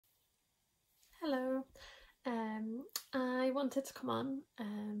wanted to come on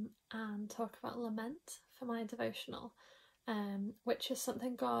and talk about lament for my devotional, which is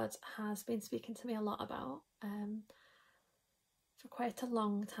something God has been speaking to me a lot about for quite a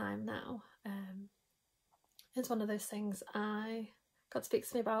long time now. It's one of those things God speaks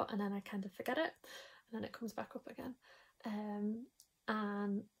to me about and then I kind of forget it and then it comes back up again.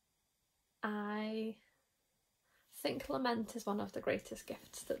 And I think lament is one of the greatest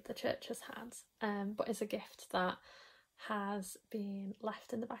gifts that the church has had, but is a gift that has been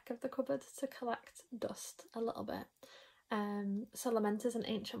left in the back of the cupboard to collect dust a little bit. So lament is an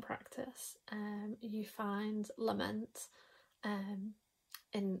ancient practice. You find lament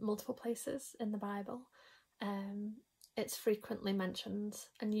in multiple places in the Bible. It's frequently mentioned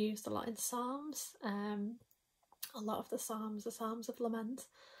and used a lot in Psalms. A lot of the Psalms are Psalms of lament,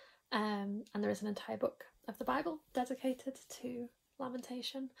 and there is an entire book of the Bible dedicated to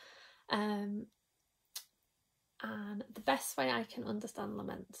lamentation. And the best way I can understand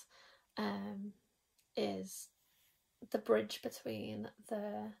lament is the bridge between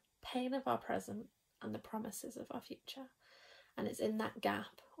the pain of our present and the promises of our future. And it's in that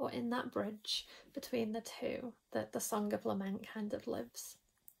gap, or in that bridge between the two, that the Song of Lament kind of lives.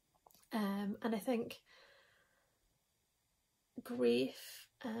 And I think grief,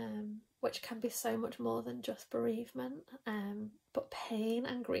 which can be so much more than just bereavement, but pain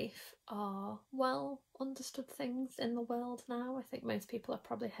and grief are well understood things in the world now. I think most people have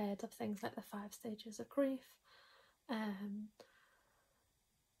probably heard of things like the 5 stages of grief.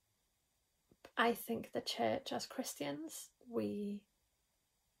 I think the church, as Christians,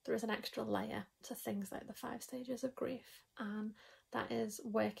 there is an extra layer to things like the 5 stages of grief, and that is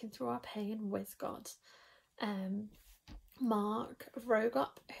working through our pain with God. Mark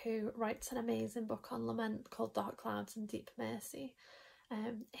Vroegop, who writes an amazing book on lament called Dark Clouds and Deep Mercy,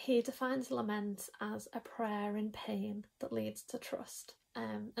 he defines lament as a prayer in pain that leads to trust.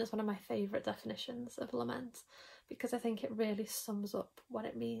 It's one of my favourite definitions of lament, because I think it really sums up what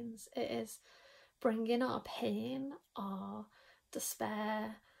it means. It is bringing our pain, our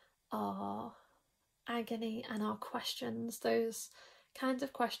despair, our agony and our questions, those kinds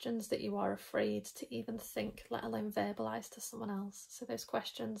of questions that you are afraid to even think, let alone verbalise to someone else. So those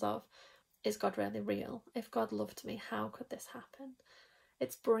questions of, is God really real? If God loved me, how could this happen?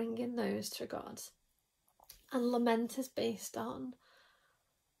 It's bringing those to God. And lament is based on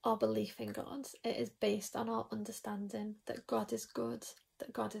our belief in God. It is based on our understanding that God is good,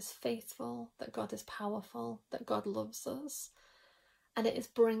 that God is faithful, that God is powerful, that God loves us. And it is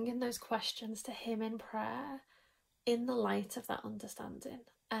bringing those questions to Him in prayer in the light of that understanding.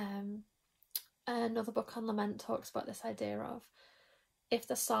 Another book on lament talks about this idea of, if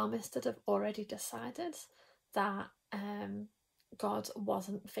the psalmist had have already decided that God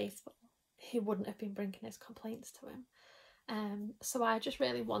wasn't faithful, he wouldn't have been bringing his complaints to Him. So I just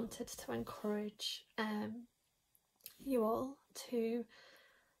really wanted to encourage you all to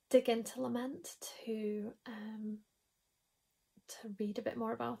dig into lament, to read a bit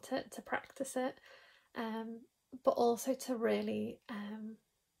more about it, to practice it, but also to really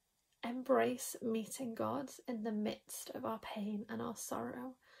embrace meeting God in the midst of our pain and our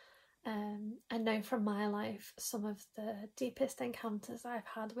sorrow. I know from my life, some of the deepest encounters I've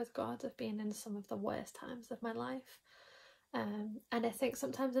had with God have been in some of the worst times of my life. And I think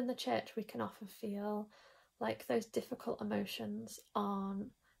sometimes in the church we can often feel like those difficult emotions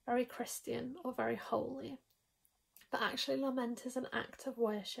aren't very Christian or very holy. But actually lament is an act of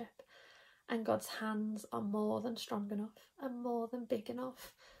worship, and God's hands are more than strong enough and more than big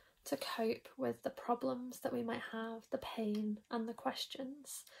enough to cope with the problems that we might have, the pain and the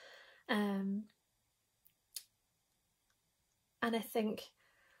questions. And I think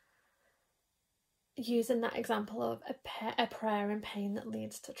using that example of a prayer in pain that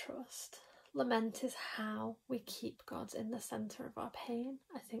leads to trust, lament is how we keep God in the centre of our pain.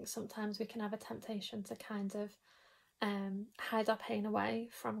 I think sometimes we can have a temptation to kind of hide our pain away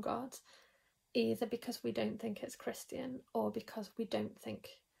from God, either because we don't think it's Christian or because we don't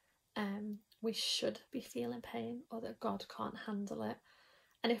think we should be feeling pain, or that God can't handle it.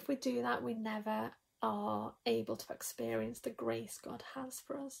 And if we do that, we never are able to experience the grace God has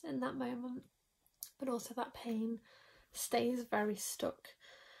for us in that moment. But also that pain stays very stuck.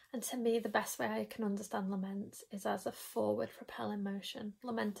 And to me, the best way I can understand lament is as a forward propelling motion.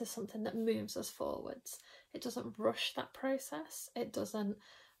 Lament is something that moves us forwards. It doesn't rush that process. It doesn't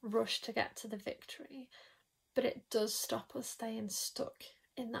rush to get to the victory. But it does stop us staying stuck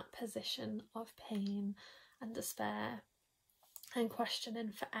in that position of pain and despair and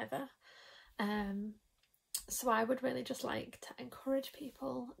questioning forever. So I would really just like to encourage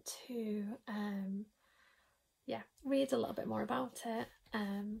people to yeah, read a little bit more about it,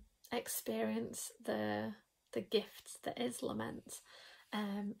 experience the gift that is lament.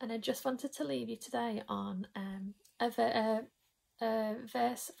 And I just wanted to leave you today on a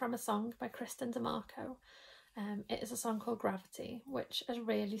verse from a song by Kristen DeMarco. It is a song called Gravity, which has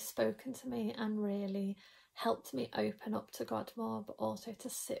really spoken to me and really helped me open up to God more, but also to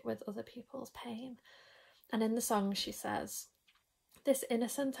sit with other people's pain. And in the song she says, "This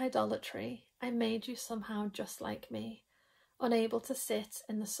innocent idolatry, I made you somehow just like me, unable to sit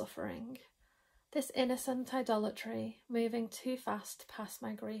in the suffering. This innocent idolatry, moving too fast past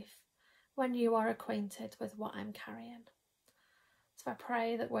my grief, when you are acquainted with what I'm carrying." So I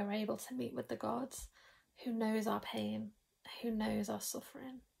pray that we're able to meet with the God who knows our pain, who knows our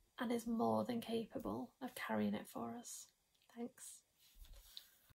suffering, and is more than capable of carrying it for us. Thanks.